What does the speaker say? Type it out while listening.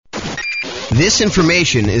This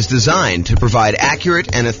information is designed to provide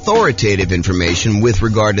accurate and authoritative information with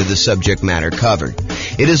regard to the subject matter covered.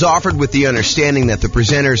 It is offered with the understanding that the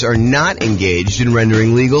presenters are not engaged in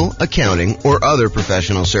rendering legal, accounting, or other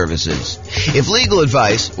professional services. If legal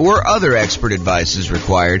advice or other expert advice is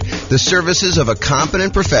required, the services of a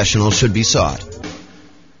competent professional should be sought.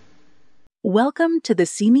 Welcome to the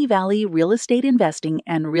Simi Valley Real Estate Investing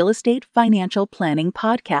and Real Estate Financial Planning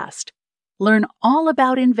Podcast. Learn all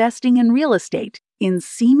about investing in real estate in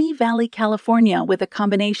Simi Valley, California, with a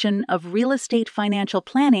combination of real estate financial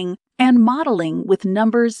planning and modeling with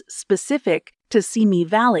numbers specific to Simi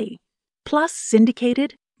Valley, plus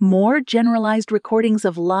syndicated, more generalized recordings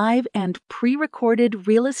of live and pre-recorded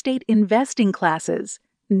real estate investing classes,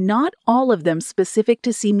 not all of them specific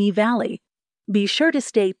to Simi Valley. Be sure to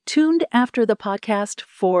stay tuned after the podcast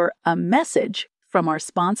for a message from our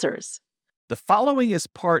sponsors. The following is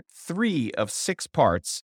part 3 of 6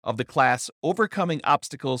 parts of the class Overcoming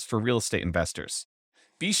Obstacles for Real Estate Investors.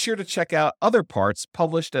 Be sure to check out other parts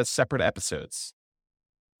published as separate episodes.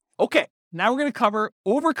 Okay, now we're going to cover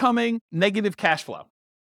overcoming negative cash flow.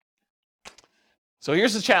 So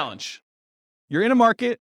here's the challenge. You're in a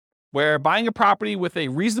market where buying a property with a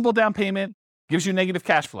reasonable down payment gives you negative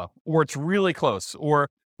cash flow, or it's really close, or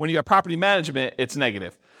when you have property management, it's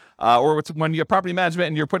negative. Or it's when you have property management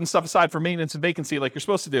and you're putting stuff aside for maintenance and vacancy like you're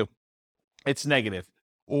supposed to do, it's negative.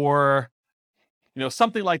 Or,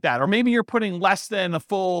 something like that. Or maybe you're putting less than a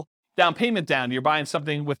full down payment down. You're buying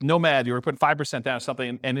something with Nomad. You're putting 5% down or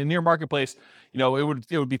something. And in your marketplace,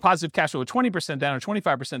 it would be positive cash flow with 20% down or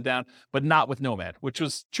 25% down, but not with Nomad, which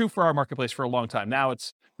was true for our marketplace for a long time. Now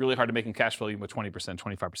it's really hard to make cash flow even with 20%,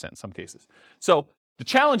 25% in some cases. So the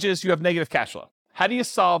challenge is you have negative cash flow. How do you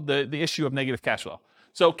solve the issue of negative cash flow?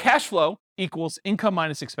 So cash flow equals income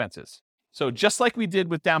minus expenses. So just like we did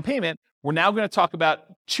with down payment, we're now going to talk about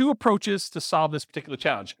 2 approaches to solve this particular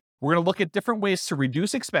challenge. We're going to look at different ways to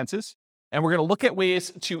reduce expenses, and we're going to look at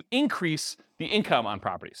ways to increase the income on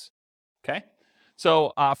properties. Okay?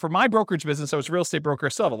 So for my brokerage business, I was a real estate broker. I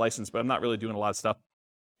still have a license, but I'm not really doing a lot of stuff.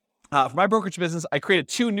 For my brokerage business, I created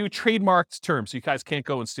 2 new trademarked terms. So you guys can't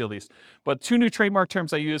go and steal these. But 2 new trademark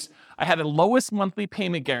terms I used. I had a lowest monthly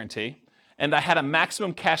payment guarantee, and I had a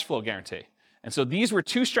maximum cash flow guarantee. And so these were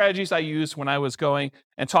 2 strategies I used when I was going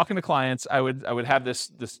and talking to clients. I would have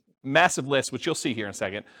this massive list, which you'll see here in a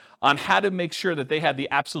second, on how to make sure that they had the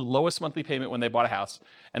absolute lowest monthly payment when they bought a house.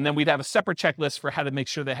 And then we'd have a separate checklist for how to make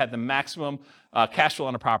sure they had the maximum cash flow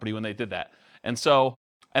on a property when they did that.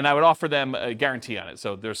 And I would offer them a guarantee on it.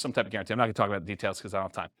 So there's some type of guarantee. I'm not going to talk about the details because I don't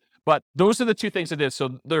have time. But those are the 2 things I did.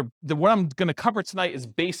 So what I'm going to cover tonight is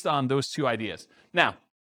based on those 2 ideas. Now,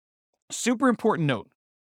 super important note.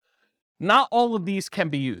 Not all of these can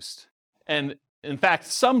be used. And in fact,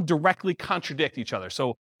 some directly contradict each other.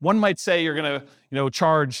 So one might say you're going to,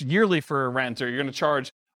 charge yearly for a rent, or you're going to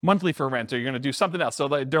charge monthly for rent, or you're going to do something else. So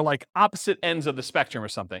they're like opposite ends of the spectrum or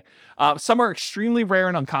something. Some are extremely rare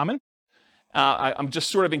and uncommon. I'm just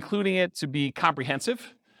sort of including it to be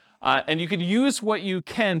comprehensive. And you can use what you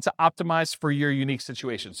can to optimize for your unique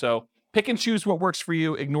situation. So pick and choose what works for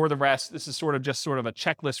you, ignore the rest. This is sort of a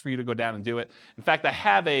checklist for you to go down and do it. In fact, I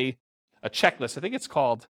have a checklist. I think it's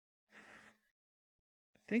called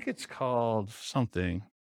something.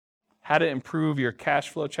 How to improve your cash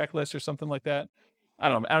flow checklist or something like that. I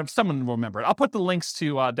don't know. Someone will remember it. I'll put the links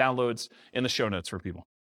to downloads in the show notes for people.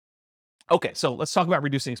 Okay, so let's talk about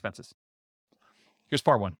reducing expenses. Here's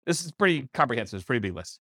part 1. This is pretty comprehensive. It's a pretty big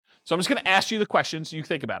list. So I'm just going to ask you the questions. You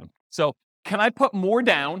think about them. So can I put more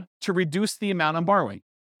down to reduce the amount I'm borrowing?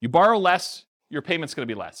 You borrow less, your payment's going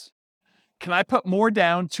to be less. Can I put more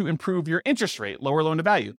down to improve your interest rate, lower loan to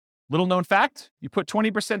value? Little known fact, you put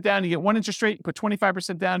 20% down, you get one interest rate. You put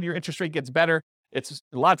 25% down, your interest rate gets better. It's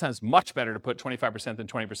a lot of times much better to put 25% than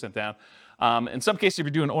 20% down. In some cases, if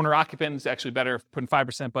you're doing owner-occupant, it's actually better putting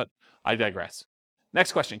 5%, but I digress.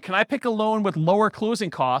 Next question, can I pick a loan with lower closing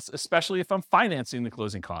costs, especially if I'm financing the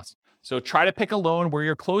closing costs? So try to pick a loan where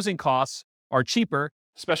your closing costs are cheaper,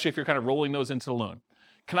 especially if you're kind of rolling those into the loan.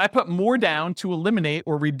 Can I put more down to eliminate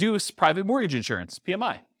or reduce private mortgage insurance,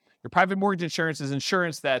 PMI? Your private mortgage insurance is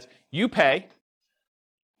insurance that you pay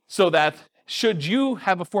so that should you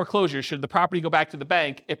have a foreclosure, should the property go back to the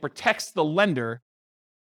bank, it protects the lender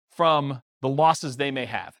from the losses they may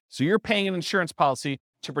have. So you're paying an insurance policy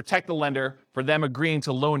to protect the lender for them agreeing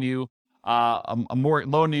to loan you more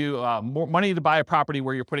money to buy a property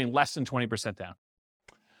where you're putting less than 20% down.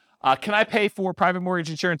 Can I pay for private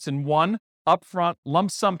mortgage insurance in one upfront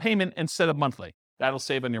lump sum payment instead of monthly? That'll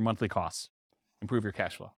save on your monthly costs, improve your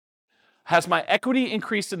cash flow. Has my equity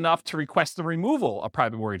increased enough to request the removal of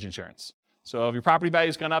private mortgage insurance? So if your property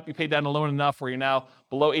value's gone up, you paid down the loan enough where you're now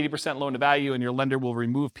below 80% loan to value, and your lender will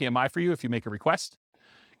remove PMI for you if you make a request.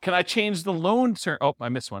 Can I change the loan term? Oh, I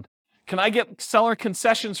missed one. Can I get seller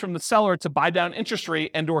concessions from the seller to buy down interest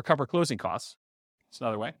rate and or cover closing costs? That's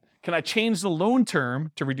another way. Can I change the loan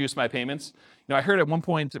term to reduce my payments? I heard at one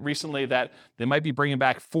point recently that they might be bringing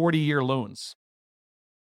back 40-year loans.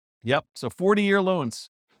 Yep, so 40-year loans.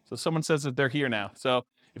 So someone says that they're here now. So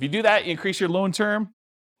if you do that, you increase your loan term,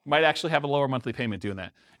 you might actually have a lower monthly payment doing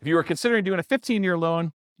that. If you were considering doing a 15-year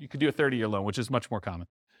loan, you could do a 30-year loan, which is much more common.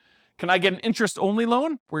 Can I get an interest-only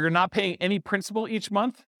loan where you're not paying any principal each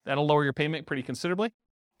month? That'll lower your payment pretty considerably.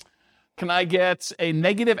 Can I get a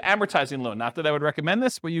negative amortizing loan? Not that I would recommend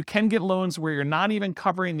this, but you can get loans where you're not even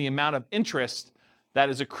covering the amount of interest that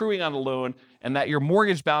is accruing on the loan and that your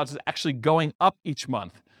mortgage balance is actually going up each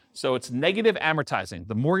month. So it's negative amortizing.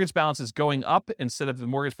 The mortgage balance is going up instead of the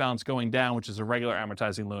mortgage balance going down, which is a regular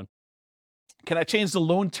amortizing loan. Can I change the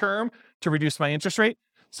loan term to reduce my interest rate?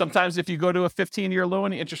 Sometimes if you go to a 15-year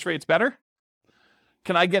loan, the interest rate's better.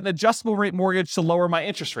 Can I get an adjustable rate mortgage to lower my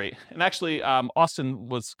interest rate? And actually, Austin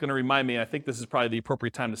was going to remind me, and I think this is probably the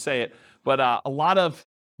appropriate time to say it, but a lot of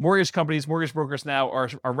mortgage companies, mortgage brokers now are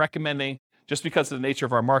recommending, just because of the nature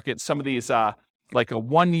of our market, some of these like a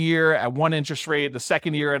 1 year at one interest rate, the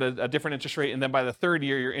second year at a different interest rate, and then by the third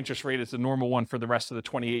year, your interest rate is the normal one for the rest of the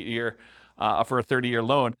 28-year for a 30-year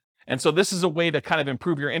loan. And so this is a way to kind of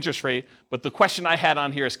improve your interest rate. But the question I had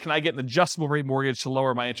on here is, can I get an adjustable rate mortgage to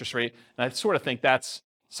lower my interest rate? And I sort of think that's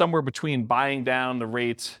somewhere between buying down the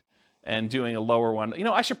rate and doing a lower one.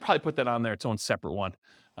 I should probably put that on there, its own separate one.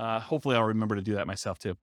 Hopefully I'll remember to do that myself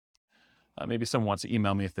too. Maybe someone wants to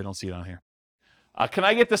email me if they don't see it on here. Can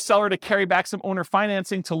I get the seller to carry back some owner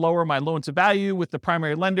financing to lower my loan to value with the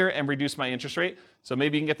primary lender and reduce my interest rate? So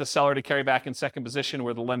maybe you can get the seller to carry back in second position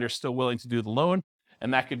where the lender is still willing to do the loan,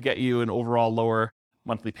 and that could get you an overall lower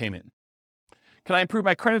monthly payment. Can I improve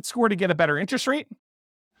my credit score to get a better interest rate?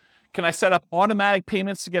 Can I set up automatic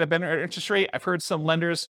payments to get a better interest rate? I've heard some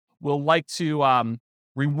lenders will like to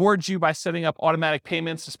reward you by setting up automatic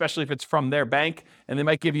payments, especially if it's from their bank, and they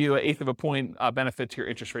might give you an 1/8 of a point benefit to your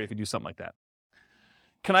interest rate if you do something like that.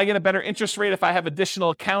 Can I get a better interest rate if I have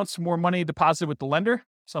additional accounts, more money deposited with the lender?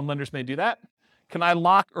 Some lenders may do that. Can I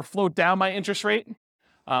lock or float down my interest rate?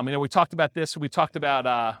 We talked about this. We talked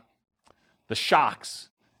about the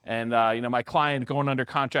shocks and, my client going under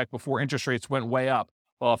contract before interest rates went way up.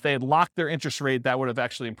 Well, if they had locked their interest rate, that would have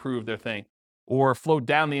actually improved their thing. Or float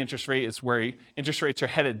down the interest rate is where interest rates are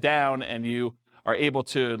headed down and you are able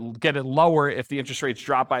to get it lower if the interest rates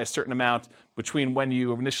drop by a certain amount between when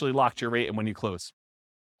you initially locked your rate and when you close.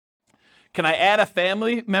 Can I add a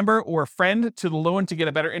family member or a friend to the loan to get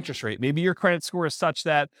a better interest rate? Maybe your credit score is such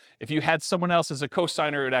that if you had someone else as a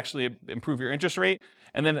co-signer, it would actually improve your interest rate.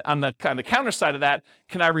 And then on the counter side of that,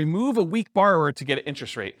 can I remove a weak borrower to get an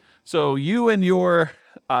interest rate? So you and your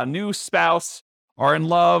new spouse are in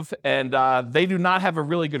love and they do not have a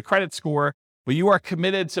really good credit score, but you are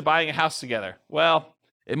committed to buying a house together. Well,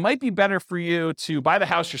 it might be better for you to buy the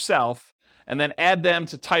house yourself and then add them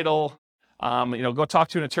to title. Go talk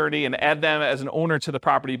to an attorney and add them as an owner to the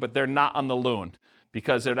property, but they're not on the loan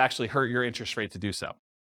because it would actually hurt your interest rate to do so.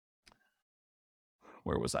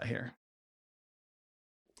 Where was I here?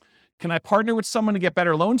 Can I partner with someone to get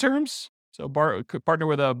better loan terms? So could partner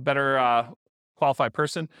with a better qualified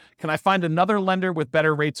person. Can I find another lender with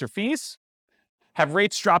better rates or fees? Have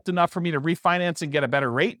rates dropped enough for me to refinance and get a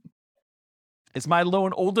better rate? Is my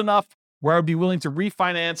loan old enough where I would be willing to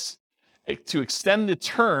refinance to extend the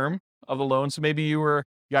term of the loan? So maybe you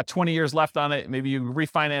got 20 years left on it. Maybe you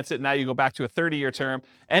refinance it. Now you go back to a 30-year term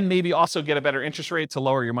and maybe also get a better interest rate to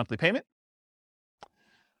lower your monthly payment.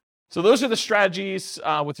 So those are the strategies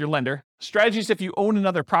with your lender. Strategies if you own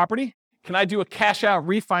another property. Can I do a cash out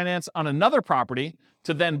refinance on another property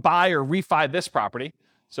to then buy or refi this property?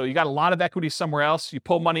 So you got a lot of equity somewhere else. You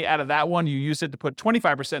pull money out of that one. You use it to put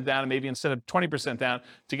 25% down and maybe instead of 20% down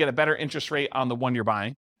to get a better interest rate on the one you're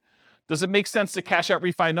buying. Does it make sense to cash out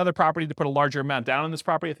refi another property to put a larger amount down on this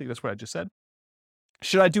property? I think that's what I just said.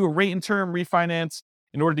 Should I do a rate and term refinance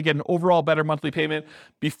in order to get an overall better monthly payment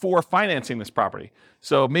before financing this property?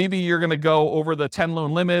 So maybe you're going to go over the 10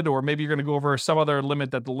 loan limit, or maybe you're going to go over some other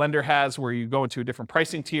limit that the lender has where you go into a different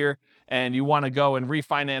pricing tier and you want to go and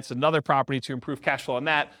refinance another property to improve cash flow on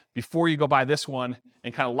that before you go buy this one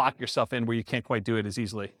and kind of lock yourself in where you can't quite do it as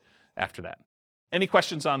easily after that. Any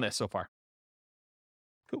questions on this so far?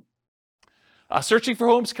 Searching for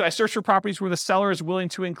homes, can I search for properties where the seller is willing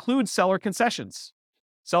to include seller concessions?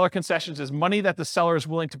 Seller concessions is money that the seller is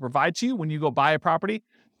willing to provide to you when you go buy a property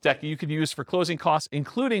that you could use for closing costs,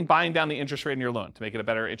 including buying down the interest rate in your loan to make it a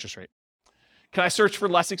better interest rate. Can I search for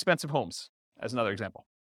less expensive homes, as another example?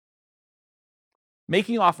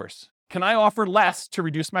 Making offers. Can I offer less to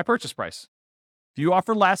reduce my purchase price? If you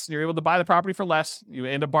offer less and you're able to buy the property for less, you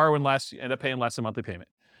end up borrowing less, you end up paying less in monthly payment.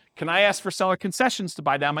 Can I ask for seller concessions to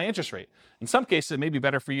buy down my interest rate? In some cases, it may be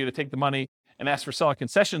better for you to take the money and ask for seller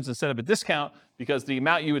concessions instead of a discount, because the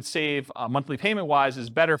amount you would save monthly payment-wise is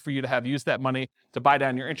better for you to have used that money to buy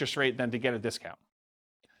down your interest rate than to get a discount.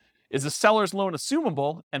 Is the seller's loan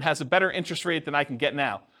assumable and has a better interest rate than I can get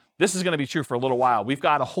now? This is going to be true for a little while. We've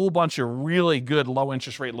got a whole bunch of really good low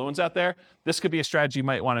interest rate loans out there. This could be a strategy you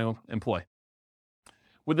might want to employ.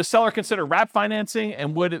 Would the seller consider wrap financing,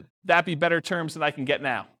 and would that be better terms than I can get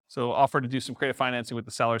now? So offer to do some creative financing with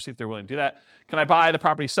the seller, see if they're willing to do that. Can I buy the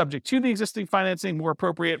property subject to the existing financing, more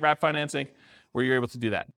appropriate wrap financing, where you're able to do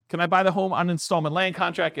that? Can I buy the home on installment land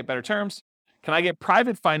contract, get better terms? Can I get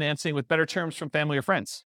private financing with better terms from family or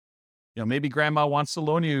friends? Maybe grandma wants to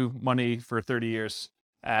loan you money for 30 years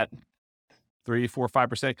at 3, 4,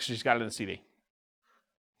 5% because she's got it in a CD.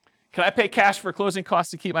 Can I pay cash for closing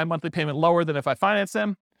costs to keep my monthly payment lower than if I finance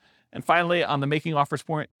them? And finally, on the making offers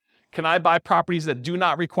point, can I buy properties that do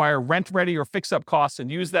not require rent-ready or fix-up costs and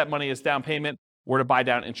use that money as down payment, or to buy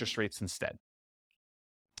down interest rates instead?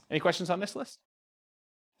 Any questions on this list?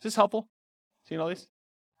 Is this helpful? Seeing all these?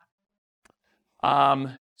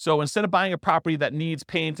 So instead of buying a property that needs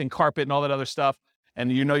paint and carpet and all that other stuff, and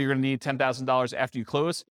you're going to need $10,000 after you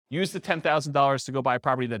close, use the $10,000 to go buy a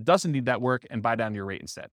property that doesn't need that work and buy down your rate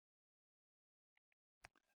instead.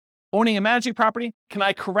 Owning and managing property, can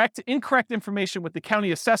I correct incorrect information with the county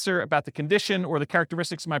assessor about the condition or the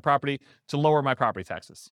characteristics of my property to lower my property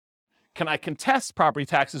taxes? Can I contest property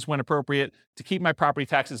taxes when appropriate to keep my property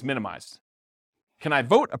taxes minimized? Can I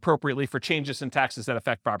vote appropriately for changes in taxes that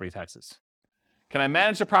affect property taxes? Can I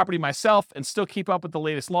manage the property myself and still keep up with the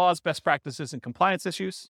latest laws, best practices, and compliance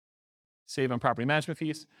issues? Save on property management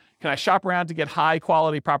fees. Can I shop around to get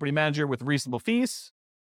high-quality property manager with reasonable fees?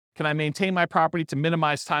 Can I maintain my property to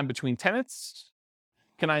minimize time between tenants?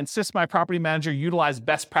 Can I insist my property manager utilize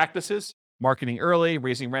best practices, marketing early,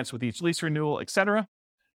 raising rents with each lease renewal, etc.?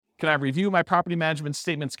 Can I review my property management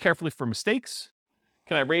statements carefully for mistakes?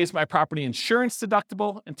 Can I raise my property insurance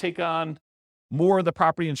deductible and take on more of the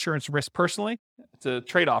property insurance risk personally? It's a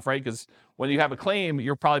trade-off, right? Because when you have a claim,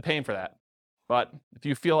 you're probably paying for that. But if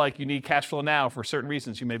you feel like you need cash flow now for certain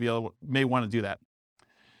reasons, you may want to do that.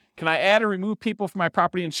 Can I add or remove people from my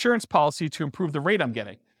property insurance policy to improve the rate I'm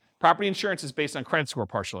getting? Property insurance is based on credit score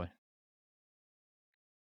partially.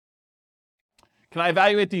 Can I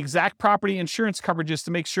evaluate the exact property insurance coverages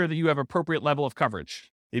to make sure that you have appropriate level of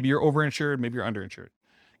coverage? Maybe you're overinsured, maybe you're underinsured.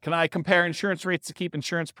 Can I compare insurance rates to keep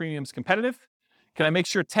insurance premiums competitive? Can I make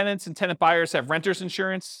sure tenants and tenant buyers have renter's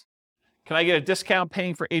insurance? Can I get a discount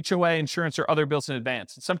paying for HOA insurance or other bills in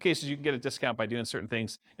advance? In some cases, you can get a discount by doing certain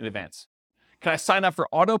things in advance. Can I sign up for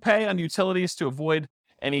auto pay on utilities to avoid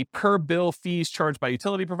any per bill fees charged by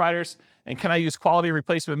utility providers? And can I use quality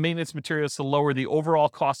replacement maintenance materials to lower the overall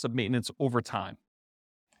cost of maintenance over time?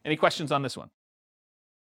 Any questions on this one?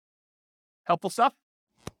 Helpful stuff?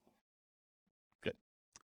 Good.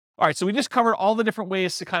 All right, so we just covered all the different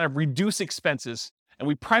ways to kind of reduce expenses. And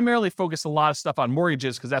we primarily focus a lot of stuff on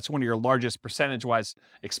mortgages because that's one of your largest percentage-wise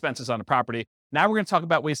expenses on a property. Now we're going to talk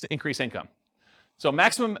about ways to increase income. So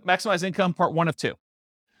maximize income, part 1 of 2.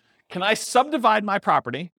 Can I subdivide my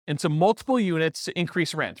property into multiple units to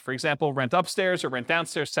increase rent? For example, rent upstairs or rent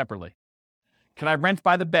downstairs separately. Can I rent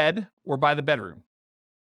by the bed or by the bedroom?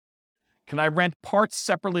 Can I rent parts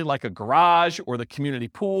separately like a garage or the community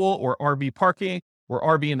pool or RV parking or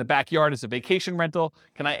RV in the backyard as a vacation rental?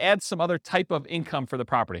 Can I add some other type of income for the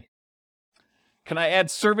property? Can I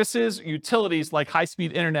add services, utilities like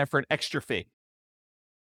high-speed internet for an extra fee?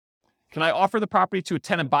 Can I offer the property to a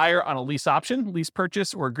tenant buyer on a lease option, lease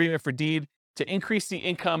purchase, or agreement for deed to increase the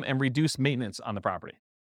income and reduce maintenance on the property?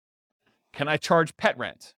 Can I charge pet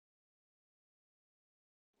rent?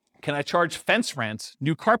 Can I charge fence rent,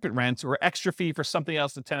 new carpet rent, or extra fee for something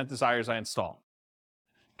else the tenant desires I install?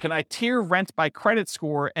 Can I tier rent by credit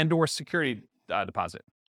score and/or security deposit?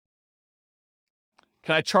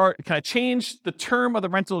 Can I change the term of the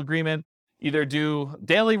rental agreement, either do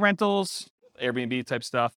daily rentals, Airbnb type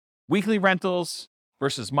stuff, weekly rentals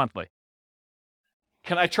versus monthly?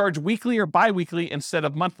 Can I charge weekly or biweekly instead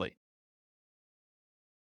of monthly?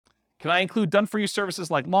 Can I include done-for-you services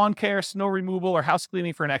like lawn care, snow removal, or house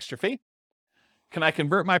cleaning for an extra fee? Can I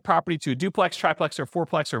convert my property to a duplex, triplex, or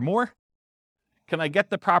fourplex or more? Can I get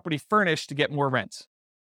the property furnished to get more rent?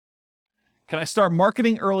 Can I start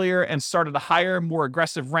marketing earlier and start at a higher, more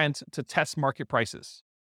aggressive rent to test market prices?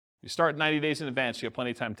 You start 90 days in advance, you have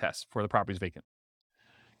plenty of time to test before the property is vacant.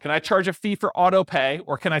 Can I charge a fee for auto pay,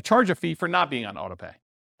 or can I charge a fee for not being on auto pay?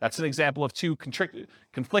 That's an example of two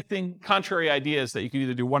conflicting, contrary ideas that you can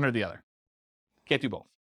either do one or the other. Can't do both.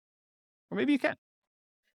 Or maybe you can.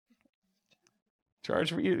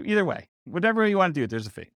 Charge for either way. Whatever you want to do, there's a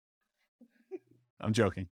fee. I'm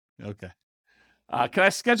joking. Okay. Can I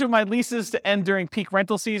schedule my leases to end during peak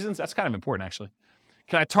rental seasons? That's kind of important, actually.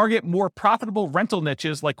 Can I target more profitable rental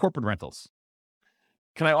niches like corporate rentals?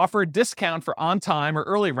 Can I offer a discount for on-time or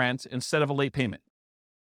early rent instead of a late payment?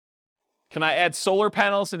 Can I add solar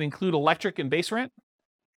panels and include electric and base rent?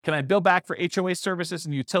 Can I bill back for HOA services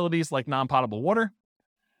and utilities like non-potable water?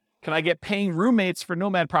 Can I get paying roommates for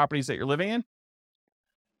nomad properties that you're living in?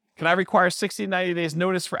 Can I require 60 to 90 days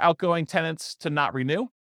notice for outgoing tenants to not renew?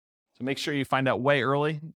 So make sure you find out way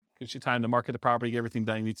early. Gives you time to market the property, get everything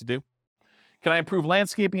done you need to do. Can I improve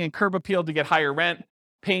landscaping and curb appeal to get higher rent,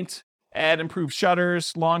 paint, add improved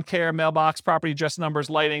shutters, lawn care, mailbox, property address numbers,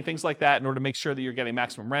 lighting, things like that in order to make sure that you're getting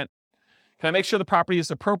maximum rent? Can I make sure the property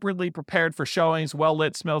is appropriately prepared for showings, well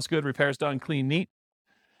lit, smells good, repairs done, clean, neat?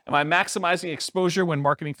 Am I maximizing exposure when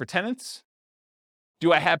marketing for tenants?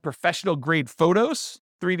 Do I have professional grade photos,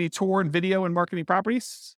 3D tour and video and marketing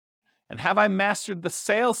properties? And have I mastered the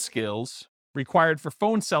sales skills required for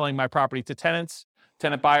phone selling my property to tenants,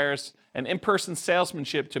 tenant buyers, and in-person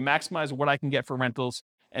salesmanship to maximize what I can get for rentals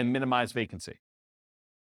and minimize vacancy?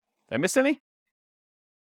 Did I miss any?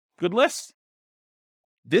 Good list?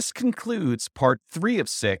 This concludes part 3 of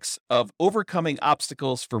 6 of Overcoming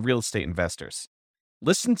Obstacles for Real Estate Investors.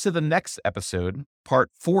 Listen to the next episode,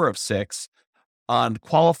 part 4 of 6, on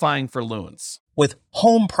qualifying for loans. With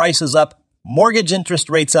home prices up, mortgage interest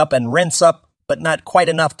rates up, and rents up, but not quite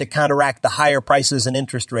enough to counteract the higher prices and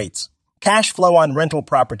interest rates, cash flow on rental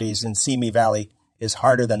properties in Simi Valley is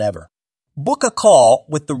harder than ever. Book a call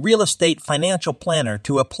with the Real Estate Financial Planner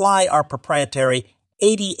to apply our proprietary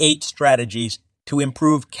 88 strategies to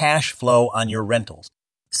improve cash flow on your rentals.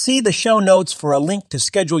 See the show notes for a link to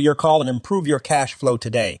schedule your call and improve your cash flow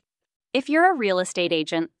today. If you're a real estate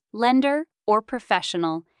agent, lender, or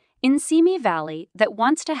professional in Simi Valley that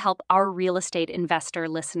wants to help our real estate investor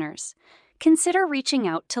listeners, consider reaching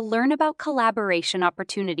out to learn about collaboration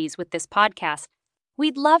opportunities with this podcast.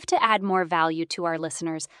 We'd love to add more value to our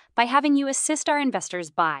listeners by having you assist our investors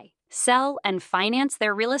buy, sell, and finance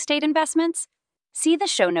their real estate investments. See the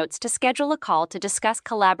show notes to schedule a call to discuss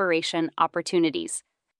collaboration opportunities.